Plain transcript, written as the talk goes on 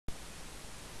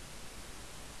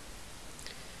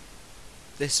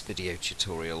This video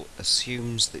tutorial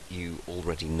assumes that you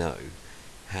already know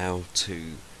how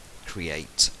to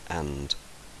create and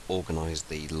organize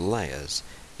the layers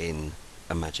in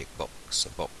a magic box, a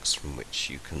box from which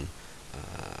you can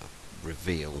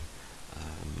reveal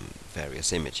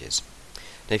various images.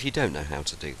 Now if you don't know how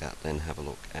to do that, then have a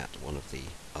look at one of the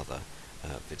other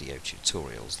video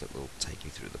tutorials that will take you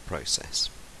through the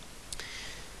process.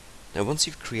 Now once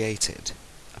you've created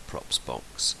a props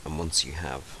box and once you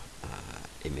have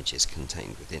images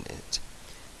contained within it,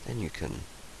 then you can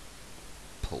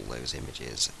pull those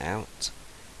images out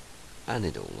and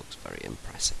it all looks very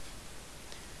impressive.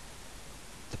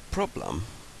 The problem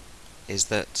is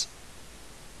that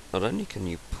not only can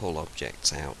you pull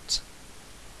objects out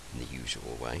in the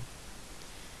usual way,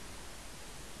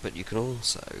 but you can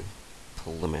also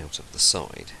pull them out of the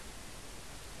side.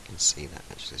 You can see that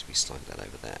actually as we slide that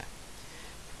over there.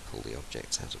 Pull the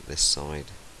objects out of this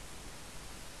side,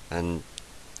 and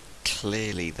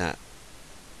clearly that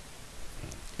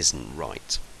isn't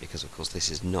right, because of course this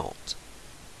is not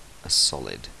a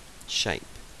solid shape.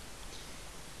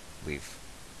 We've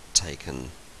taken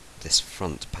this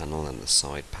front panel and the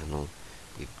side panel,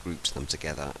 we've grouped them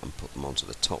together and put them onto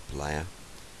the top layer.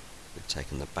 We've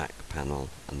taken the back panel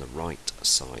and the right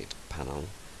side panel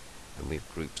and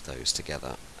we've grouped those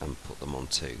together and put them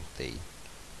onto the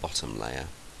bottom layer,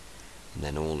 and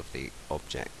then all of the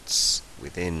objects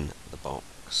within the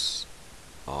box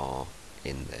are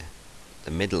in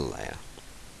the middle layer.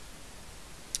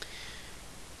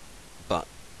 But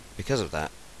because of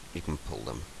that, you can pull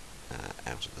them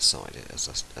out of the side. As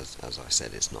I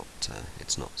said, it's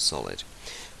not solid,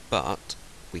 but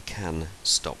we can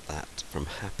stop that from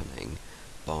happening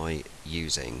by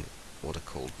using what are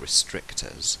called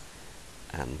restrictors,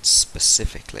 and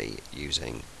specifically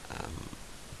using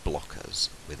blockers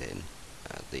within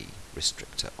the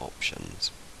restrictor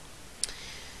options.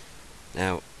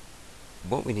 Now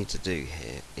what we need to do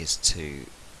here is to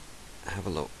have a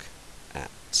look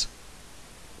at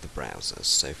the browsers.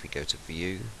 So if we go to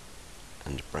View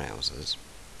and Browsers,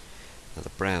 now the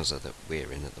browser that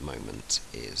we're in at the moment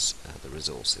is the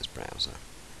Resources browser,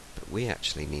 but we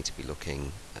actually need to be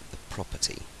looking at the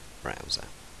Property browser.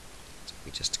 So if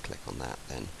we just click on that,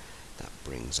 then that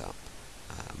brings up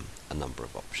a number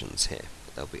of options here.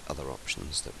 But there'll be other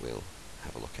options that we'll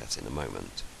have a look at in a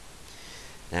moment.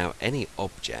 Now any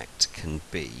object can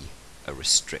be a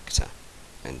restrictor,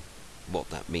 and what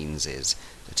that means is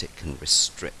that it can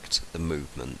restrict the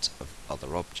movement of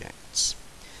other objects.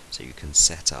 So you can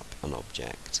set up an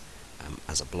object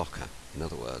as a blocker. In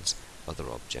other words, other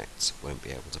objects won't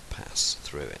be able to pass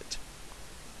through it.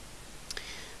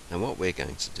 Now what we're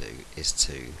going to do is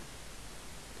to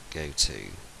go to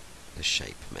the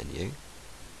Shape menu,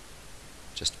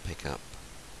 just pick up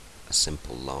a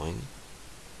simple line.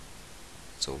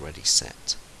 It's already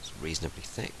set, it's reasonably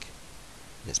thick,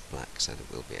 and it's black so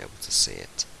that we'll be able to see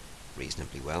it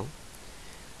reasonably well,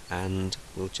 and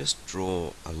we'll just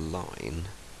draw a line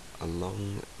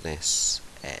along this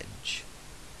edge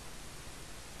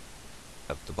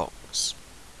of the box.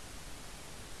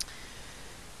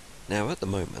 Now at the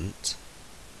moment,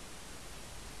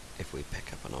 if we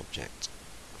pick up an object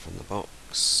from the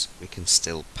box, we can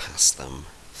still pass them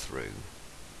through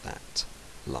that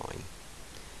line.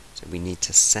 So we need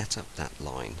to set up that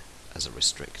line as a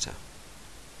restrictor.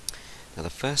 Now the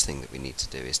first thing that we need to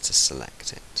do is to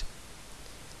select it.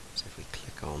 So if we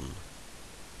click on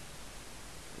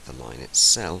the line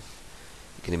itself,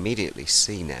 you can immediately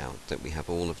see now that we have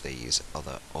all of these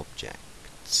other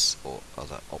objects, or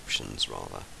other options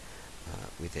rather,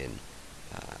 within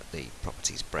the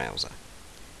Properties browser.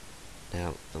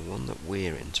 Now the one that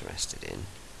we're interested in,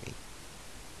 we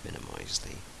minimize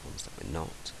the ones that we're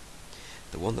not.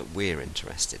 The one that we're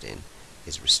interested in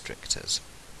is restrictors.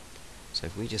 So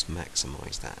if we just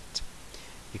maximize that,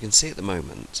 you can see at the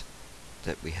moment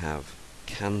that we have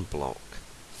can block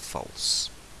false.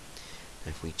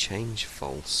 And if we change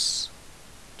false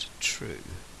to true,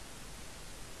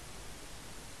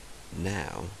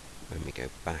 now when we go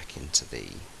back into the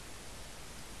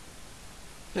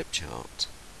flip chart,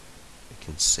 we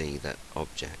can see that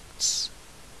objects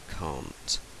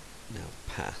can't now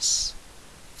pass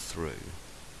through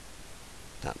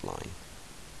that line,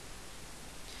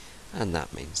 and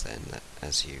that means then that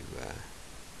as you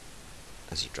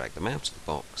drag them out of the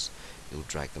box, you'll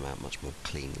drag them out much more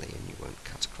cleanly and you won't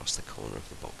cut across the corner of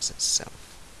the box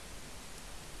itself.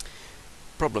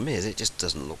 Problem is, it just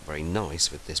doesn't look very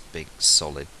nice with this big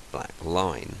solid black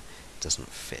line. It doesn't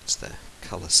fit the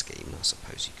colour scheme. I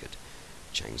suppose you could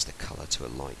change the colour to a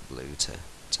light blue to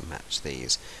match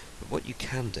these, but what you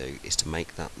can do is to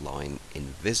make that line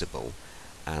invisible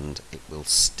and it will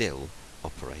still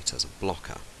operate as a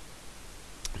blocker.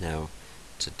 Now,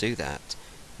 to do that,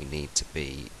 we need to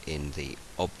be in the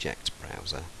object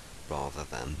browser rather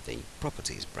than the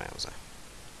properties browser.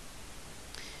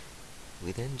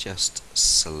 We then just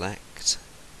select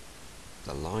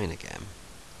the line again.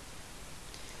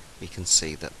 We can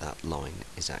see that that line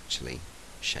is actually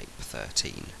shape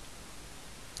 13.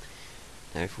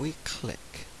 Now if we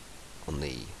click on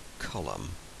the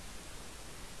column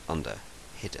under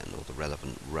hidden, or the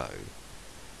relevant row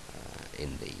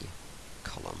in the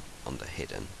column under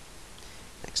hidden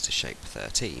next to shape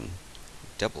 13,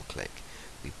 double click,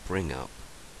 we bring up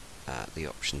the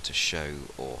option to show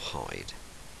or hide.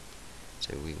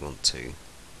 So we want to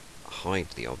hide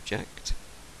the object.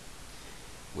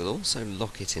 We'll also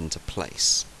lock it into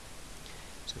place.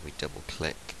 So we double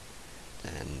click,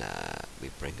 then we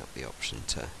bring up the option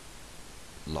to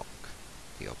lock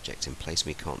the object in place.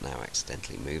 We can't now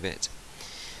accidentally move it,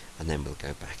 and then we'll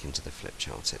go back into the flip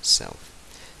chart itself.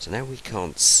 So now we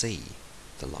can't see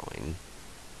the line,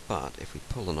 but if we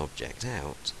pull an object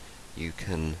out, you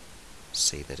can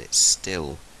see that it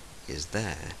still is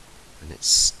there and it's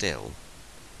still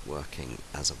working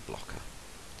as a blocker.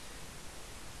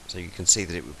 So you can see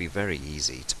that it would be very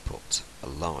easy to put a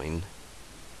line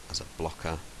as a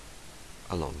blocker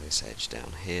along this edge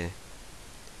down here,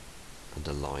 and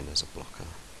a line as a blocker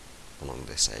along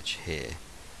this edge here,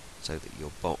 so that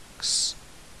your box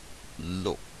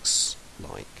looks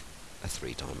like a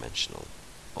three-dimensional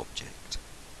object.